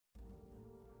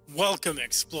Welcome,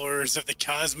 explorers of the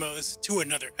cosmos, to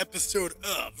another episode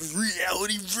of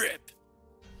Reality Rip.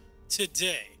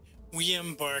 Today, we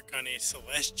embark on a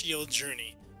celestial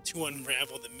journey to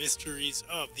unravel the mysteries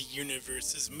of the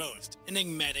universe's most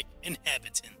enigmatic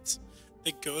inhabitants,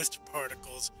 the ghost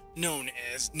particles known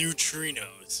as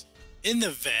neutrinos. In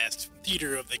the vast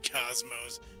theater of the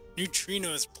cosmos,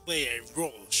 neutrinos play a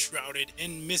role shrouded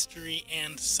in mystery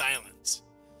and silence.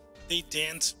 They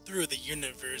dance through the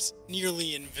universe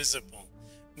nearly invisible,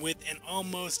 with an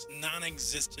almost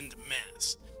non-existent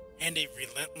mass and a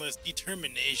relentless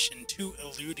determination to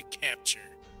elude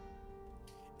capture.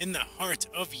 In the heart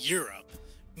of Europe,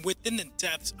 within the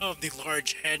depths of the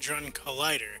Large Hadron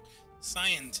Collider,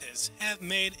 scientists have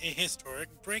made a historic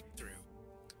breakthrough.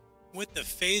 With the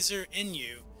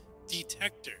FASERnu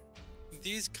detector,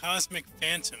 these cosmic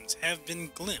phantoms have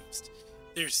been glimpsed,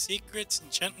 their secrets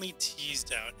gently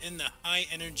teased out in the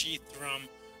high-energy thrum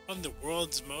of the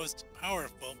world's most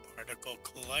powerful particle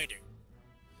collider.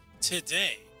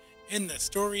 Today, in the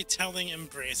storytelling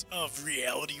embrace of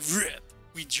Reality Rip,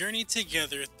 we journey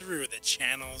together through the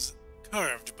channels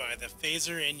carved by the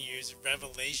FASERnu's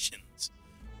revelations.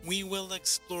 We will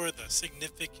explore the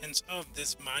significance of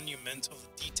this monumental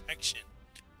detection,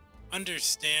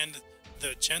 understand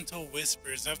the gentle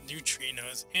whispers of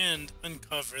neutrinos, and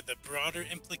uncover the broader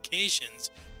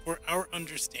implications for our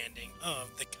understanding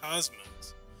of the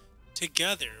cosmos.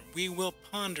 Together, we will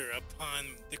ponder upon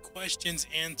the questions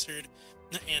answered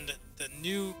and the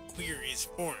new queries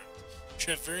formed,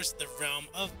 traverse the realm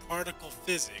of particle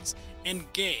physics, and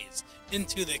gaze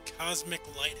into the cosmic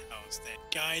lighthouse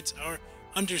that guides our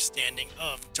understanding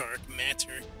of dark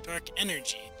matter, dark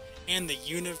energy, and the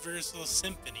universal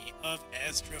symphony of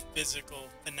astrophysical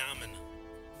phenomena.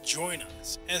 Join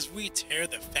us as we tear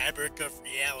the fabric of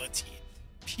reality,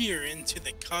 peer into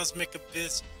the cosmic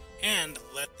abyss, and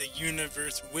let the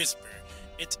universe whisper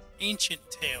its ancient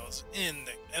tales in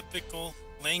the epical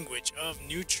language of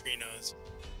neutrinos.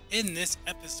 In this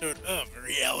episode of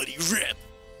Reality Rip,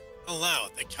 allow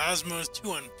the cosmos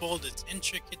to unfold its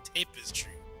intricate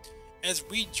tapestry as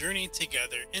we journey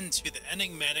together into the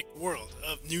enigmatic world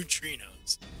of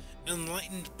neutrinos,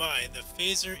 enlightened by the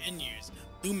FASERnu's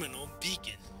luminal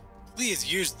beacon.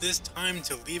 Please use this time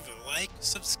to leave a like,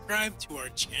 subscribe to our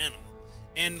channel,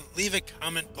 and leave a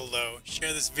comment below,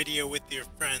 share this video with your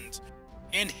friends,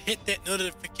 and hit that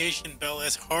notification bell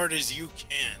as hard as you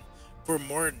can for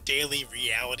more daily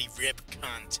Reality Rip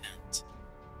content.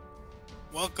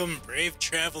 Welcome, brave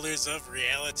travelers of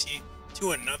reality,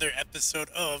 to another episode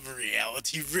of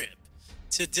Reality Rip.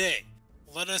 Today,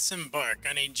 let us embark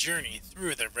on a journey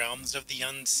through the realms of the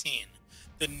unseen,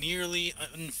 the nearly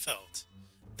unfelt,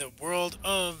 the world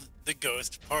of the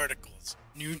ghost particles,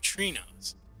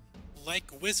 neutrinos.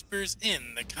 Like whispers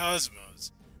in the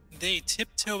cosmos, they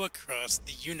tiptoe across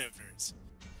the universe,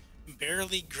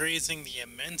 barely grazing the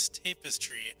immense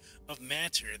tapestry of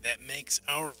matter that makes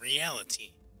our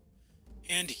reality.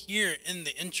 And here in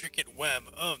the intricate web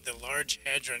of the Large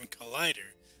Hadron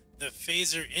Collider, the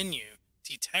FASERnu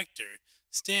detector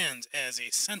stands as a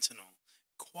sentinel,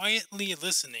 quietly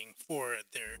listening for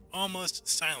their almost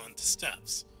silent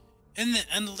steps. In the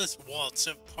endless waltz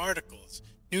of particles,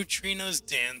 neutrinos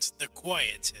dance the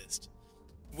quietest.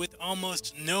 With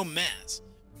almost no mass,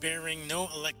 bearing no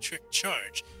electric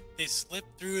charge, they slip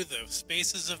through the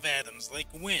spaces of atoms like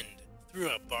wind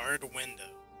through a barred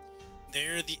window.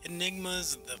 They're the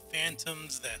enigmas, the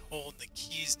phantoms that hold the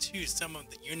keys to some of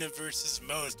the universe's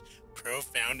most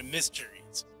profound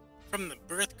mysteries. From the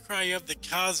birth cry of the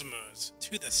cosmos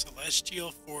to the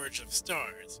celestial forge of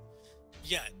stars.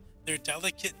 Yet, their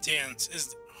delicate dance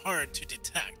is hard to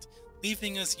detect,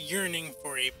 leaving us yearning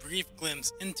for a brief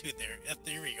glimpse into their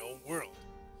ethereal world.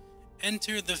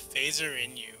 Enter the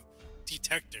FASERnu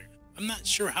detector. I'm not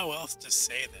sure how else to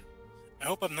say that. I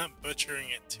hope I'm not butchering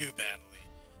it too badly.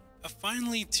 A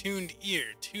finely tuned ear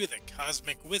to the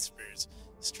cosmic whispers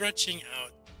stretching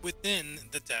out within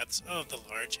the depths of the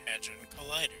Large Hadron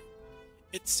Collider.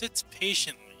 It sits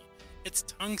patiently, its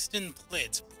tungsten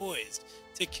plates poised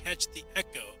to catch the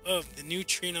echo of the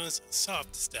neutrinos'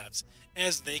 soft steps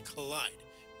as they collide,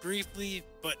 briefly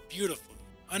but beautifully,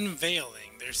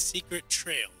 unveiling their secret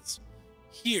trails.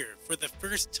 Here, for the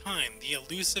first time, the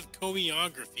elusive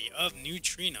choreography of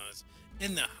neutrinos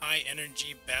in the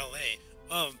high-energy ballet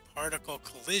of particle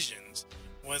collisions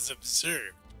was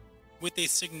observed, with a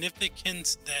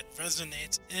significance that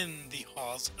resonates in the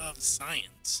halls of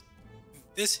science.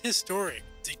 This historic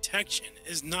detection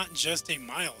is not just a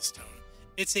milestone,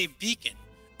 it's a beacon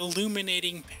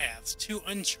illuminating paths to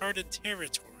uncharted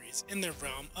territories in the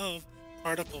realm of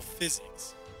particle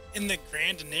physics. In the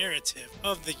grand narrative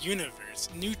of the universe,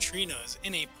 neutrinos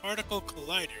in a particle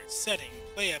collider setting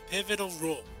play a pivotal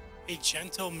role, a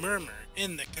gentle murmur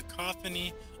in the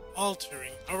cacophony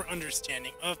altering our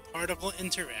understanding of particle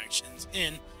interactions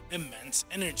in immense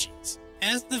energies.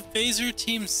 As the phaser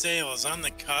team sails on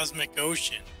the cosmic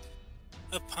ocean,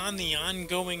 upon the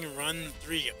ongoing Run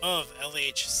 3 of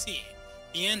LHC,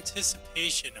 the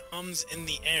anticipation hums in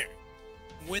the air.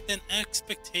 With an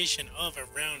expectation of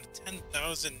around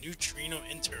 10,000 neutrino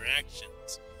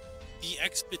interactions, the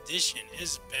expedition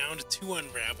is bound to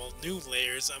unravel new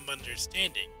layers of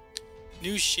understanding,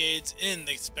 new shades in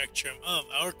the spectrum of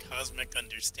our cosmic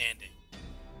understanding.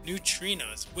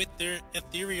 Neutrinos, with their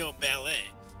ethereal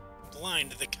ballet,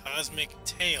 blind the cosmic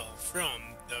tale from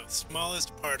the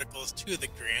smallest particles to the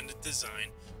grand design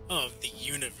of the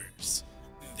universe.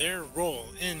 Their role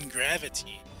in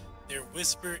gravity, their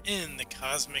whisper in the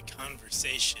cosmic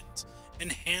conversations,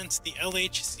 enhance the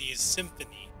LHC's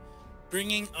symphony,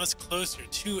 bringing us closer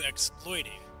to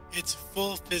exploiting its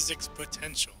full physics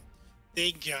potential.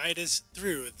 They guide us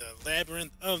through the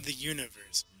labyrinth of the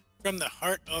universe, from the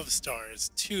heart of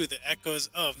stars to the echoes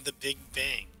of the Big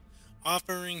Bang,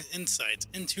 offering insights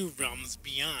into realms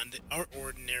beyond our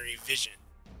ordinary vision.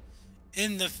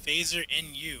 In the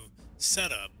FASERnu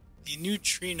setup, the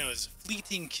neutrino's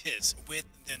fleeting kiss with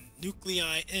the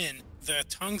nuclei in the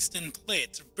tungsten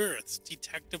plates births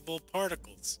detectable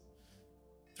particles.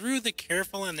 Through the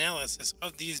careful analysis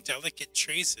of these delicate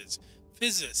traces,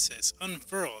 physicists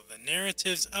unfurl the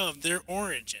narratives of their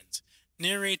origins,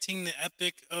 narrating the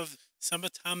epic of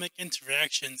subatomic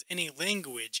interactions in a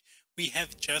language we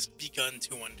have just begun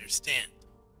to understand.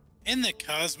 In the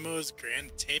cosmos'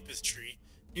 grand tapestry,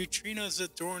 neutrinos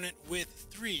adorn it with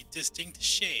three distinct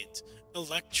shades: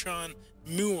 electron,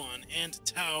 muon, and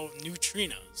tau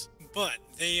neutrinos. But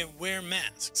they wear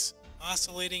masks,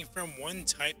 oscillating from one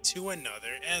type to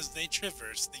another as they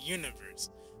traverse the universe.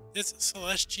 This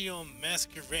celestial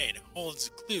masquerade holds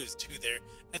clues to their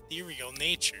ethereal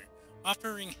nature,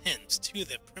 offering hints to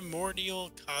the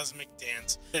primordial cosmic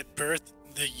dance that birthed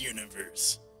the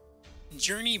universe.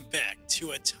 Journey back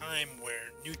to a time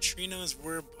where neutrinos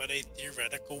were but a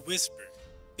theoretical whisper.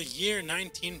 The year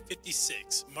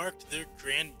 1956 marked their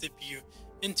grand debut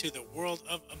into the world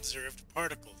of observed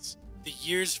particles. The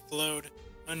years flowed,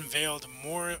 unveiled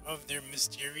more of their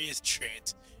mysterious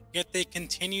traits, yet they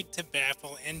continued to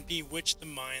baffle and bewitch the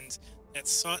minds that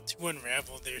sought to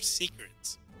unravel their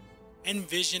secrets.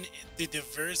 Envision the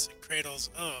diverse cradles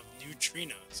of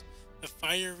neutrinos, the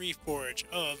fiery forge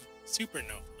of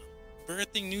supernova,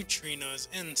 birthing neutrinos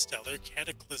in stellar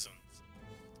cataclysms.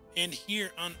 And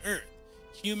here on Earth,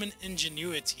 human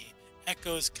ingenuity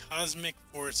echoes cosmic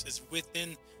forces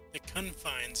within the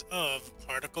confines of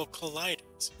particle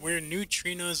colliders, where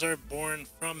neutrinos are born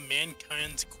from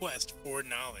mankind's quest for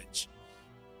knowledge.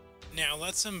 Now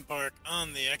let's embark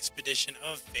on the expedition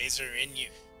of FASERnu.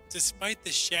 Despite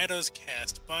the shadows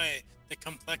cast by the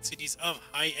complexities of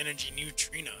high-energy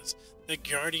neutrinos, the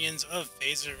guardians of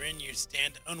FASERnu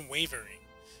stand unwavering.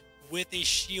 With a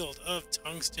shield of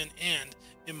tungsten and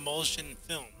emulsion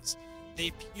films,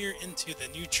 they peer into the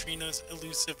neutrinos'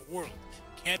 elusive world,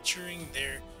 capturing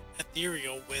their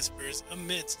ethereal whispers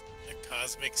amidst the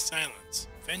cosmic silence.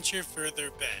 Venture further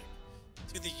back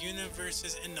to the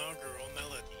universe's inaugural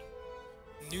melody.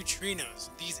 Neutrinos,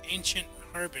 these ancient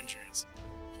harbingers,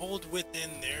 hold within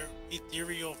their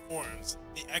ethereal forms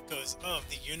the echoes of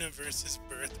the universe's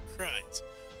birth cries,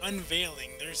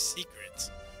 unveiling their secrets.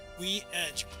 We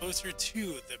edge closer to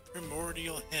the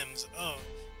primordial hymns of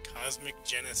cosmic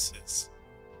genesis.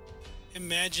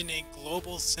 Imagine a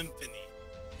global symphony,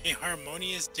 a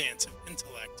harmonious dance of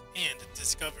intellect and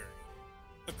discovery.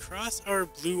 Across our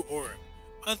blue orb,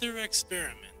 other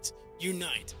experiments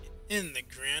unite in the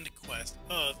grand quest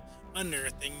of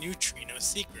unearthing neutrino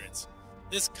secrets.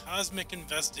 This cosmic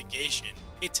investigation,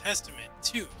 a testament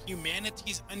to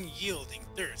humanity's unyielding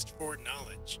thirst for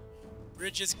knowledge,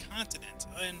 bridges continents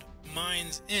and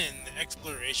minds in the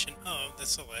exploration of the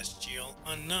celestial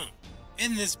unknown.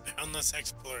 In this boundless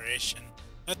exploration,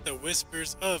 let the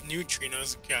whispers of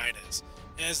neutrinos guide us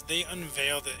as they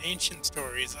unveil the ancient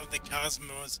stories of the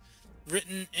cosmos,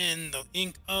 written in the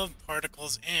ink of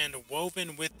particles and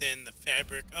woven within the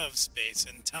fabric of space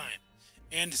and time.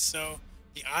 And so,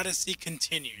 the Odyssey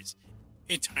continues,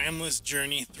 a timeless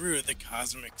journey through the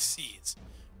cosmic seas,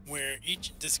 where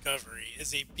each discovery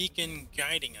is a beacon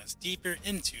guiding us deeper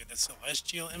into the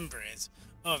celestial embrace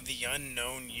of the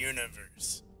unknown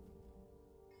universe.